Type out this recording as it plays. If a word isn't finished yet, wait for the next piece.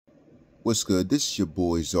What's good? This is your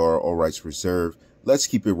boy Zara, All Rights Reserved. Let's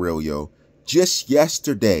keep it real, yo. Just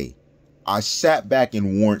yesterday, I sat back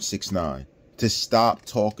and warned 6IX9INE to stop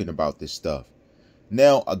talking about this stuff.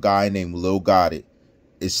 Now, a guy named LIL GOT IT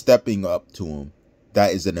is stepping up to him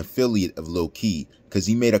that is an affiliate of LIL KEED, because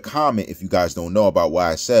he made a comment, if you guys don't know, about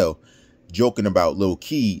YSL, joking about LIL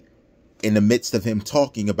KEED in the midst of him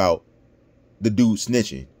talking about the dude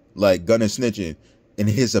snitching, like gunna snitching, in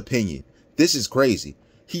his opinion. This is crazy.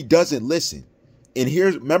 He doesn't listen. And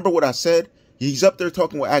here's, remember what I said? He's up there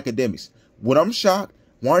talking with academics. When I'm shocked,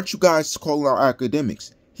 why aren't you guys calling out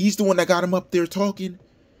academics? He's the one that got him up there talking.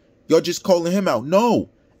 Y'all just calling him out. No,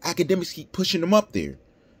 academics keep pushing him up there.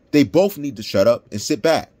 They both need to shut up and sit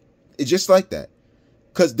back. It's just like that.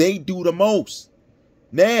 Because they do the most.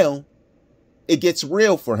 Now, it gets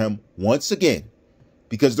real for him once again.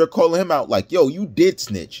 Because they're calling him out like, yo, you did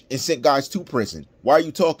snitch and sent guys to prison. Why are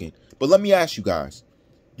you talking? But let me ask you guys.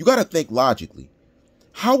 You got to think logically.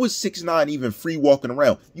 How is 6IX9INE even free walking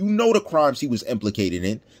around? You know the crimes he was implicated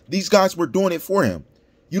in. These guys were doing it for him.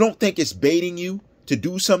 You don't think it's baiting you to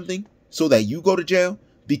do something so that you go to jail?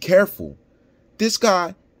 Be careful. This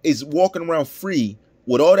guy is walking around free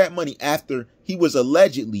with all that money after he was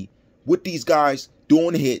allegedly with these guys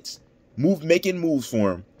doing hits, making moves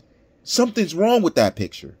for him. Something's wrong with that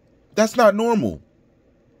picture. That's not normal.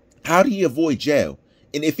 How do you avoid jail?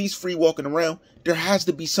 And if he's free walking around, there has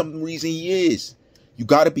to be some reason he is. You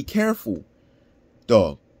got to be careful.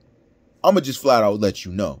 Dog, I'm going to just flat out let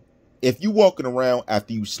you know. If you walking around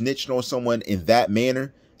after you snitched on someone in that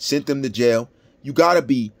manner, sent them to jail, you got to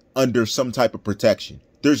be under some type of protection.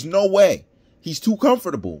 There's no way. He's too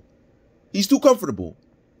comfortable. He's too comfortable.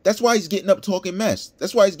 That's why he's getting up talking mess.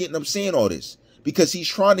 That's why he's getting up saying all this. Because he's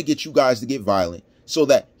trying to get you guys to get violent so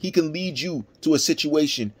that he can lead you to a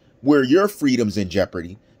situation where your freedom's in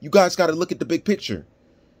jeopardy. You guys got to look at the big picture.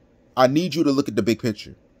 I need you to look at the big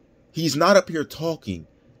picture. He's not up here talking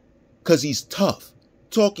because he's tough.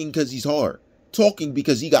 Talking because he's hard. Talking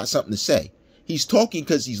because he got something to say. He's talking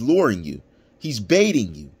because he's luring you. He's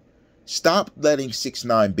baiting you. Stop letting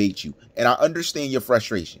 6IX9INE bait you. And I understand your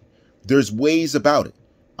frustration. There's ways about it.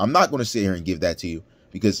 I'm not going to sit here and give that to you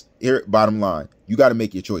because here, bottom line, you got to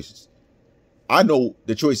make your choices. I know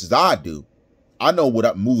the choices I do. I know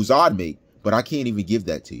what moves I'd make, but I can't even give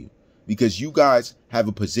that to you because you guys have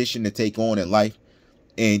a position to take on in life,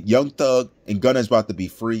 and Young Thug and Gunna's about to be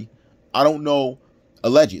free. I don't know,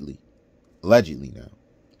 allegedly now.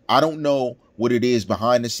 I don't know what it is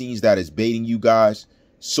behind the scenes that is baiting you guys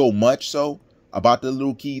so much so about the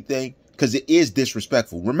LIL KEED thing, because it is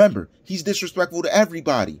disrespectful. Remember, he's disrespectful to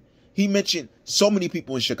everybody. He mentioned so many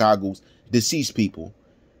people in Chicago's deceased people.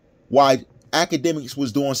 Why academics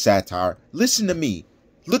was doing satire. Listen to me.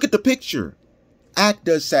 Look at the picture. Act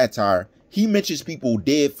does satire. He mentions people,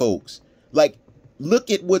 dead folks. Like,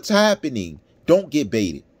 look at what's happening. Don't get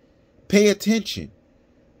baited. Pay attention.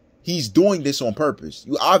 He's doing this on purpose.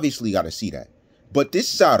 You obviously got to see that. But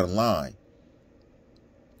this is out of line.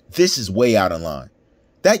 This is way out of line.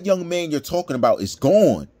 That young man you're talking about is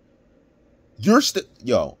gone. You're still,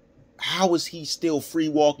 yo, how is he still free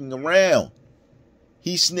walking around?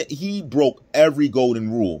 He broke every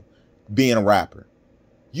golden rule being a rapper.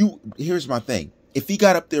 Here's my thing. If he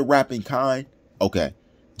got up there rapping kind, okay.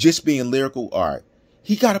 Just being lyrical, all right.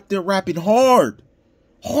 He got up there rapping hard.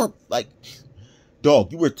 Hard, like,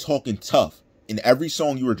 dog, you were talking tough in every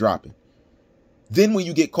song you were dropping. Then when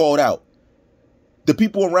you get called out, the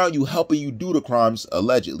people around you helping you do the crimes,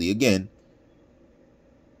 allegedly, again,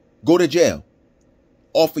 go to jail.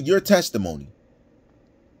 Off of your testimony.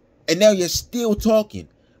 And now you're still talking.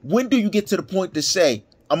 When do you get to the point to say,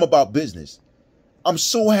 I'm about business? I'm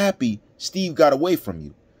so happy Steve got away from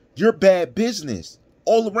you. You're bad business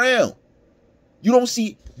all around. You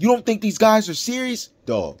don't think these guys are serious?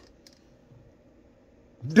 Dog.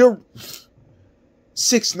 They're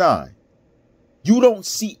 6IX9INE.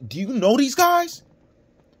 Do you know these guys?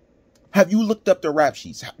 Have you looked up their rap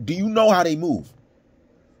sheets? Do you know how they move?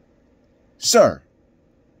 Sir,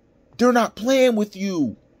 they're not playing with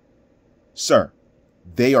you. Sir,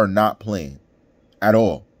 they are not playing at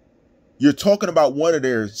all. You're talking about one of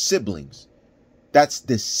their siblings that's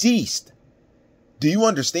deceased. Do you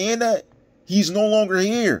understand that? He's no longer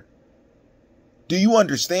here. Do you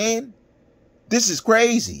understand? This is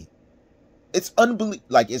crazy. It's unbelievable.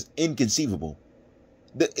 Like, it's inconceivable.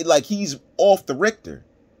 Like, he's off the Richter.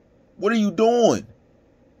 What are you doing?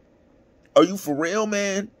 Are you for real,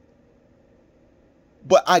 man?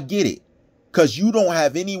 But I get it. Because you don't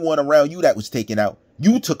have anyone around you that was taken out.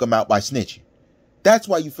 You took them out by snitching. That's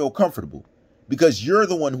why you feel comfortable. Because you're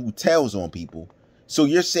the one who tells on people. So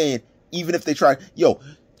you're saying, even if they try, yo,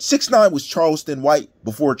 6ix9ine was Charleston White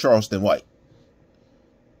before Charleston White.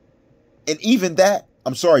 And even that,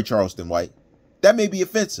 I'm sorry, Charleston White, that may be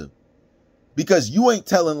offensive because you ain't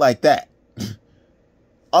telling like that.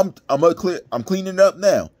 I'm cleaning it up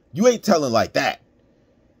now. You ain't telling like that.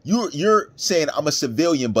 You're saying I'm a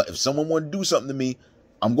civilian, but if someone want to do something to me,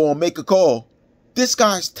 I'm going to make a call. This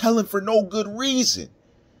guy's telling for no good reason.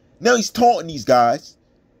 Now he's taunting these guys.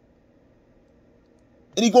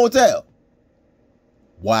 And he going to tell.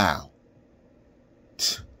 Wow.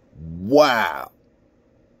 Wow.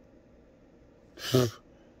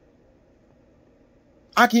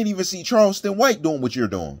 I can't even see Charleston White doing what you're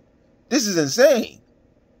doing. This is insane.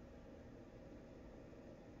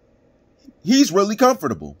 He's really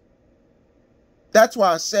comfortable. That's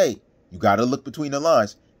why I say you got to look between the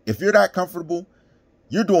lines. If you're that comfortable,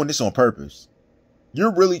 you're doing this on purpose.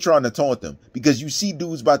 You're really trying to taunt them because you see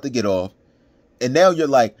dudes about to get off. And now you're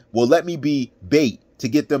like, well, let me be bait to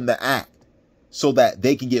get them to act so that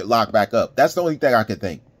they can get locked back up. That's the only thing I can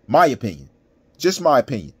think. My opinion. Just my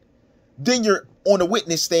opinion. Then you're on a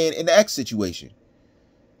witness stand in the X situation.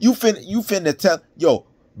 You finna tell, yo,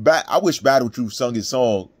 I wish Battle Truth sung his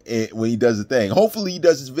song when he does the thing. Hopefully he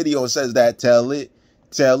does his video and says that, tell it.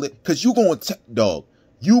 Because you going to, dog,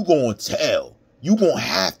 you going to tell. You going to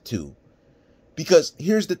have to. Because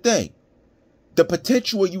here's the thing. The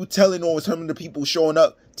potential of you telling on some of the people showing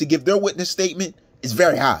up to give their witness statement is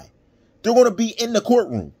very high. They're going to be in the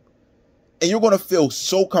courtroom. And you're going to feel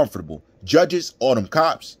so comfortable. Judges, all them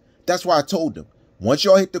cops. That's why I told them. Once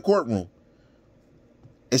y'all hit the courtroom,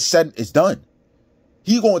 it's said, it's done.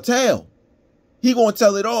 He going to tell. He going to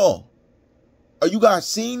tell it all. Are you guys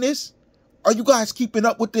seeing this? Are you guys keeping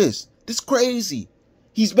up with this? This is crazy.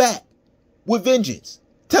 He's back with vengeance.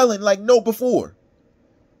 Telling like no before.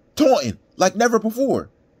 Taunting like never before.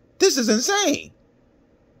 This is insane.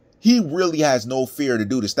 He really has no fear to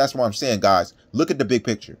do this. That's why I'm saying, guys, look at the big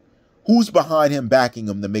picture. Who's behind him backing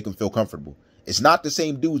him to make him feel comfortable? It's not the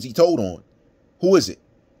same dudes he told on. Who is it?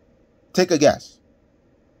 Take a guess.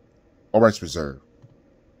 All rights reserved.